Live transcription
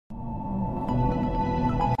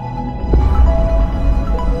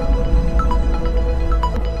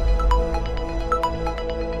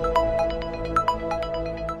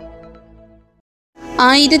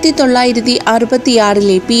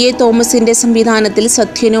1966 PA തോമസിന്റെ സംവിധാനത്തിൽ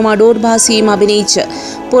സത്യനും അടൂർ ഭാസിയും അഭിനയിച്ച്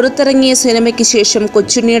പുറത്തിറങ്ങിയ സിനിമയ്ക്ക് ശേഷം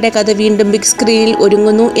കൊച്ചുണ്ണിയുടെ കഥ വീണ്ടും ബിഗ് സ്ക്രീനിൽ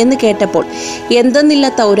ഒരുങ്ങുന്നു എന്ന് കേട്ടപ്പോൾ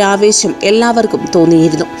എന്തെന്നില്ലാത്ത ഒരു ആവേശം എല്ലാവർക്കും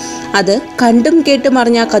തോന്നിയിരുന്നു. അത് കണ്ടും കേട്ടും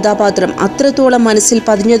അറിഞ്ഞ കഥാപാത്രം അത്രത്തോളം മനസ്സിൽ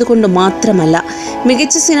പതിഞ്ഞതുകൊണ്ട് മാത്രമല്ല,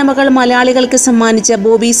 മികച്ച സിനിമകൾ മലയാളികൾക്ക് സമ്മാനിച്ച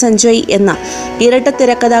ബോബി സഞ്ജയ് എന്ന ഇരട്ട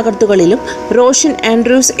തിരക്കഥാകൃത്തുകളിലും റോഷൻ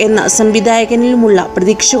ആൻഡ്രൂസ് എന്ന സംവിധായകനിലുമുള്ള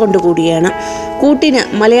പ്രതീക്ഷ കൊണ്ടുകൂടിയാണ്. കൂട്ടിന്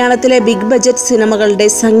മലയാളത്തിലെ ബിഗ് ബജറ്റ് സിനിമകളുടെ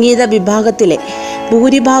സംഗീത വിഭാഗത്തിലെ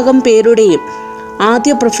ഭൂരിഭാഗം പേരുടെയും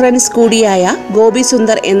ആദ്യ പ്രിഫറൻസ് കൂടിയായ ഗോപി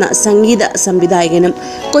സുന്ദർ എന്ന സംഗീത സംവിധായകനും.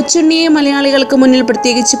 കൊച്ചുണ്ണിയെ മലയാളികൾക്ക് മുന്നിൽ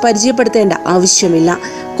പ്രത്യേകിച്ച് പരിചയപ്പെടുത്തേണ്ട ആവശ്യമില്ല.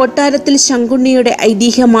 കൊട്ടാരത്തിൽ ശങ്കുണ്ണിയുടെ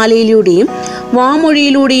ഐതിഹ്യമാലയിലൂടെയും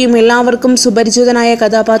വാമൊഴിയിലൂടെയും എല്ലാവർക്കും സുപരിചിതനായ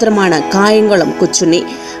കഥാപാത്രമാണ് കായംകുളം കൊച്ചുണ്ണി.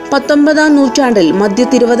 19-ാം നൂറ്റാണ്ടിൽ മധ്യ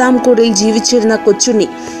തിരുവിതാംകൂറിൽ ജീവിച്ചിരുന്ന കൊച്ചുണ്ണി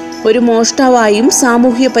ഒരു മോഷ്ടാവായും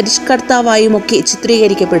സാമൂഹ്യ പരിഷ്കർത്താവായും ഒക്കെ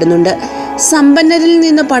ചിത്രീകരിക്കപ്പെടുന്നുണ്ട്. സമ്പന്നരിൽ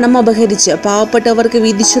നിന്ന് പണം അപഹരിച്ച് പാവപ്പെട്ടവർക്ക്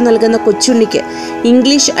വീതിച്ചു നൽകുന്ന കൊച്ചുണ്ണിക്ക്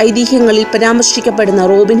ഇംഗ്ലീഷ് ഐതിഹ്യങ്ങളിൽ പരാമർശിക്കപ്പെടുന്ന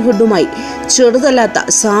റോബിൻഹുഡുമായി ചെറുതല്ലാത്ത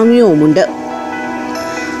സാമ്യവുമുണ്ട്.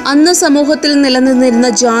 അന്ന് സമൂഹത്തിൽ നിലനിന്നിരുന്ന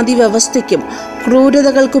ജാതി വ്യവസ്ഥയ്ക്കും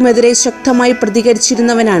ക്രൂരതകൾക്കുമെതിരെ ശക്തമായി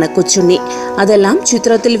പ്രതികരിച്ചിരുന്നവനാണ് കൊച്ചുണ്ണി. അതെല്ലാം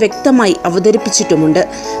ചിത്രത്തിൽ വ്യക്തമായി അവതരിപ്പിച്ചിട്ടുമുണ്ട്.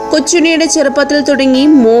 കൊച്ചുണ്ണിയുടെ ചെറുപ്പത്തിൽ തുടങ്ങി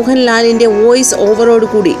മോഹൻലാലിൻ്റെ വോയിസ്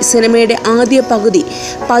ഓവറോടുകൂടി സിനിമയുടെ ആദ്യ പകുതി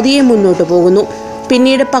പതിയെ മുന്നോട്ട് പോകുന്നു.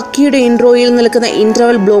 പിന്നീട് പക്കിയുടെ ഇൻട്രോയിൽ നിൽക്കുന്ന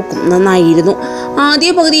ഇൻ്റർവൽ ബ്ലോക്കും നന്നായിരുന്നു. ആദ്യ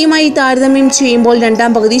പകുതിയുമായി താരതമ്യം ചെയ്യുമ്പോൾ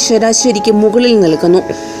രണ്ടാം പകുതി ശരാശരിക്ക് മുകളിൽ നിൽക്കുന്നു.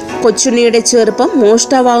 കൊച്ചുണ്ണിയുടെ ചെറുപ്പം,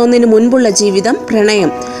 മോഷ്ടാവാകുന്നതിന് മുൻപുള്ള ജീവിതം, പ്രണയം,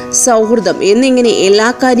 സൗഹൃദം എന്നിങ്ങനെ എല്ലാ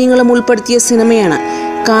കാര്യങ്ങളും ഉൾപ്പെടുത്തിയ സിനിമയാണ്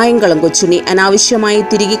കായംകുളം കൊച്ചുണ്ണി. അനാവശ്യമായി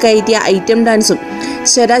തിരികെ കയറ്റിയ ഐറ്റം ഡാൻസും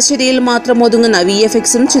ശരാശരിയിൽ മാത്രം ഒതുങ്ങുന്ന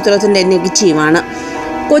VFXും ചിത്രത്തിൻ്റെ നെഗറ്റീവാണ്.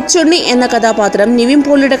 കൊച്ചുണ്ണി എന്ന കഥാപാത്രം നിവിൻ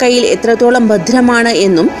പോളിയുടെ കയ്യിൽ എത്രത്തോളം ഭദ്രമാണ്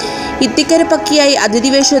എന്നും ഇത്തിക്കര പക്കിയായി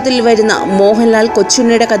അതിഥിവേഷത്തിൽ വരുന്ന മോഹൻലാൽ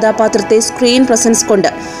കൊച്ചുണ്ണിയുടെ കഥാപാത്രത്തെ സ്ക്രീൻ പ്രസൻസ് കൊണ്ട്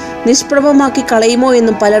നിഷ്പ്രഭമാക്കി കളയുമോ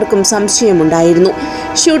എന്നും പലർക്കും സംശയമുണ്ടായിരുന്നു.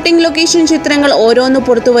 ഷൂട്ടിംഗ് ലൊക്കേഷൻ ചിത്രങ്ങൾ ഓരോന്ന്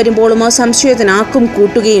പുറത്തു വരുമ്പോഴും ആ സംശയത്തിന് ആക്കും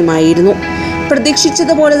കൂട്ടുകയുമായിരുന്നു.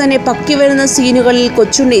 പ്രതീക്ഷിച്ചതുപോലെ തന്നെ പക്കി വരുന്ന സീനുകളിൽ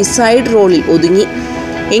കൊച്ചുണ്ണി സൈഡ് റോളിൽ ഒതുങ്ങി.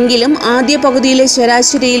 എങ്കിലും ആദ്യ പകുതിയിലെ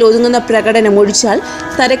ശരാശരിയിൽ ഒതുങ്ങുന്ന പ്രകടനം ഒഴിച്ചാൽ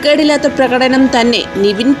തരക്കേടില്ലാത്ത പ്രകടനം തന്നെ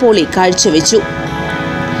നിവിൻ പോളി കാഴ്ചവെച്ചു.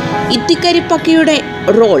 ഇത്തിക്കരിപ്പക്കിയുടെ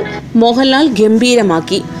റോൾ മോഹൻലാൽ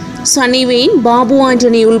ഗംഭീരമാക്കി. സണ്ണി വെയിൻ, ബാബു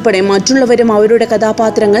ആന്റണി ഉൾപ്പെടെ മറ്റുള്ളവരും അവരുടെ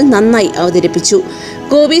കഥാപാത്രങ്ങൾ നന്നായി അവതരിപ്പിച്ചു.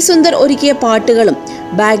 ഗോപി സുന്ദർ ഒരുക്കിയ പാട്ടുകളും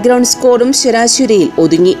ബാക്ക്ഗ്രൗണ്ട് സ്കോറും ശരാശരിയിൽ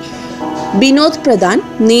ഒതുങ്ങി. വിനോദ് പ്രധാൻ,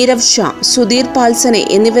 നീരവ് ഷാ, സുധീർ പാൽസനെ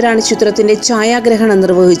എന്നിവരാണ് ചിത്രത്തിന്റെ ഛായാഗ്രഹണം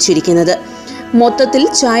നിർവഹിച്ചിരിക്കുന്നത്. മൊത്തത്തിൽ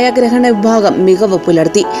ഛായാഗ്രഹണ വിഭാഗം മികവ്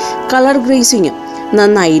പുലർത്തി. കളർ ഗ്രേസിംഗും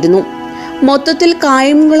നന്നായിരുന്നു. മൊത്തത്തിൽ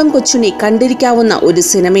കായംകുളം കൊച്ചുണ്ണി കണ്ടിരിക്കാവുന്ന ഒരു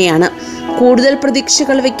സിനിമയാണ്. കൂടുതൽ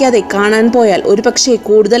പ്രതീക്ഷകൾ വയ്ക്കാതെ കാണാൻ പോയാൽ ഒരുപക്ഷെ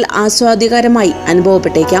കൂടുതൽ ആസ്വാദ്യകരമായി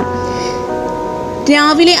അനുഭവപ്പെട്ടേക്കാം.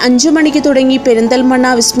 രാവിലെ 5 മണിക്ക് തുടങ്ങി പെരിന്തൽമണ്ണ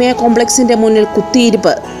വിസ്മയ കോംപ്ലക്സിന്റെ മുന്നിൽ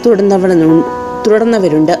കുത്തിയിരിപ്പ്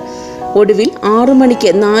തുടർന്നവരുണ്ട്. ഒടുവിൽ 6 മണിക്ക്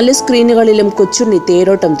 4 സ്ക്രീനുകളിലും കൊച്ചുണ്ണി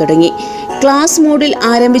തേരോട്ടം തുടങ്ങി. ക്ലാസ് മോഡിൽ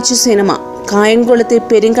ആരംഭിച്ച സിനിമ കായംകുളത്തെ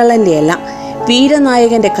പെരുങ്കള്ളൻ്റെയല്ല,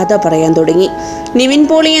 വീരനായകന്റെ കഥ പറയാൻ തുടങ്ങി. നിവിൻ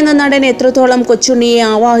പോളി എന്ന നടൻ എത്രത്തോളം കൊച്ചുണ്ണിയെ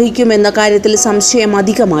ആവാഹിക്കുമെന്ന കാര്യത്തിൽ സംശയം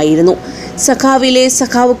അധികമായിരുന്നു. സഖാവിലെ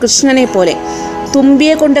സഖാവ് കൃഷ്ണനെ പോലെ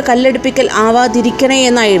തുമ്പിയെ കൊണ്ട് കല്ലെടുപ്പിക്കൽ ആവാതിരിക്കണേ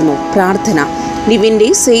എന്നായിരുന്നു പ്രാർത്ഥന. നിവിൻ്റെ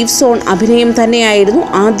സേഫ് സോൺ അഭിനയം തന്നെയായിരുന്നു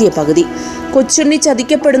ആദ്യ പകുതി. കൊച്ചുണ്ണി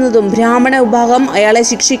ചതിക്കപ്പെടുന്നതും ബ്രാഹ്മണ വിഭാഗം അയാളെ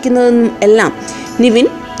ശിക്ഷിക്കുന്നതും എല്ലാം നിവിൻ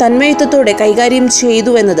തന്മയത്വത്തോടെ കൈകാര്യം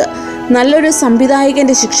ചെയ്തുവെന്നത് നല്ലൊരു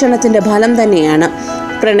സംവിധായകന്റെ ശിക്ഷണത്തിന്റെ ഫലം തന്നെയാണ്.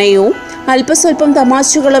 പ്രണയവും അല്പസ്വല്പം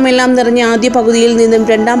തമാശകളുമെല്ലാം നിറഞ്ഞ ആദ്യ പകുതിയിൽ നിന്നും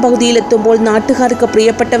രണ്ടാം പകുതിയിലെത്തുമ്പോൾ നാട്ടുകാർക്ക്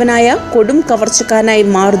പ്രിയപ്പെട്ടവനായ കൊടും കവർച്ചക്കാരനായി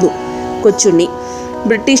മാറുന്നു കൊച്ചുണ്ണി.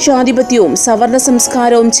 ബ്രിട്ടീഷ് ആധിപത്യവും സവർണ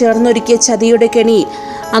സംസ്കാരവും ചേർന്നൊരുക്കിയ ചതിയുടെ കെണിയിൽ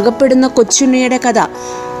അകപ്പെടുന്ന കൊച്ചുണ്ണിയുടെ കഥ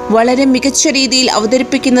വളരെ മികച്ച രീതിയിൽ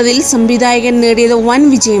അവതരിപ്പിക്കുന്നതിൽ സംവിധായകൻ നേടിയത് വൻ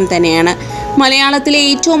വിജയം തന്നെയാണ്. മലയാളത്തിലെ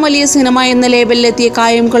ഏറ്റവും വലിയ സിനിമ എന്ന ലേബലിലെത്തിയ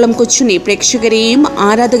കായംകുളം കൊച്ചുണ്ണി പ്രേക്ഷകരെയും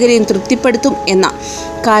ആരാധകരെയും തൃപ്തിപ്പെടുത്തും എന്ന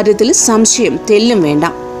കാര്യത്തിൽ സംശയം തെല്ലും വേണ്ട.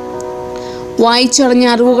 വായിച്ചറിഞ്ഞ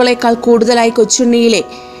അറിവുകളെക്കാൾ കൂടുതലായി കൊച്ചുണ്ണിയിലെ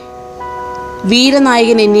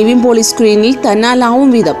വീരനായകനെ നിവിൻ പോളി സ്ക്രീനിൽ തന്നാലാവും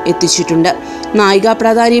വിധം എത്തിച്ചിട്ടുണ്ട്. നായികാ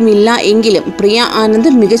പ്രാധാന്യമില്ല എങ്കിലും പ്രിയ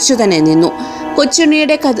ആനന്ദ് മികച്ചു തന്നെ നിന്നു.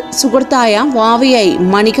 കൊച്ചുണ്ണിയുടെ സുഹൃത്തായ വാവയായി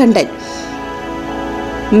മണികണ്ഠൻ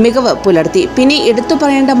മികവ് പുലർത്തി. പിന്നെ എടുത്തു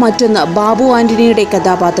പറയേണ്ട മറ്റൊന്ന് ബാബു ആന്റണിയുടെ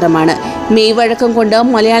കഥാപാത്രമാണ്. മെയ്വഴക്കം കൊണ്ട്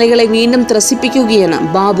മലയാളികളെ വീണ്ടും ത്രസിപ്പിക്കുകയാണ്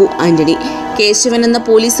ബാബു ആന്റണി. കേശവൻ എന്ന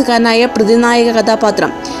പോലീസുകാരനായ പ്രതിനായക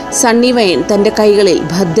കഥാപാത്രം സണ്ണി വെയിൻ തൻ്റെ കൈകളിൽ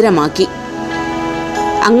ഭദ്രമാക്കി.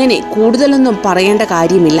 അങ്ങനെ കൂടുതലൊന്നും പറയേണ്ട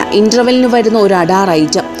കാര്യമില്ല. ഇൻ്റർവെല്ലിന് വരുന്ന ഒരു അഡാർ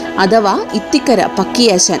ഐറ്റം അഥവാ ഇത്തിക്കര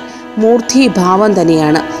പക്കിയാശാൻ മൂർത്തിഭാവം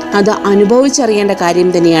തന്നെയാണ്. അത് അനുഭവിച്ചറിയേണ്ട കാര്യം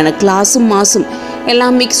തന്നെയാണ്. ക്ലാസും മാസും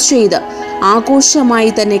എല്ലാം മിക്സ് ചെയ്ത്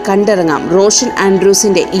ആഘോഷമായി തന്നെ കണ്ടിറങ്ങാം റോഷൻ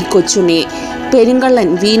ആൻഡ്രൂസിൻ്റെ ഈ കൊച്ചുണ്ണിയെ. പെരുങ്കള്ളൻ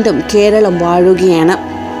വീണ്ടും കേരളം വാഴുകയാണ്.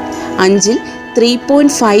 5-ൽ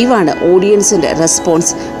 3.5 ആണ് ഓഡിയൻസിൻ്റെ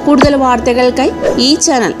റെസ്പോൺസ്. കൂടുതൽ വാർത്തകൾക്കായി ഈ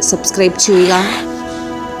ചാനൽ സബ്സ്ക്രൈബ് ചെയ്യുക.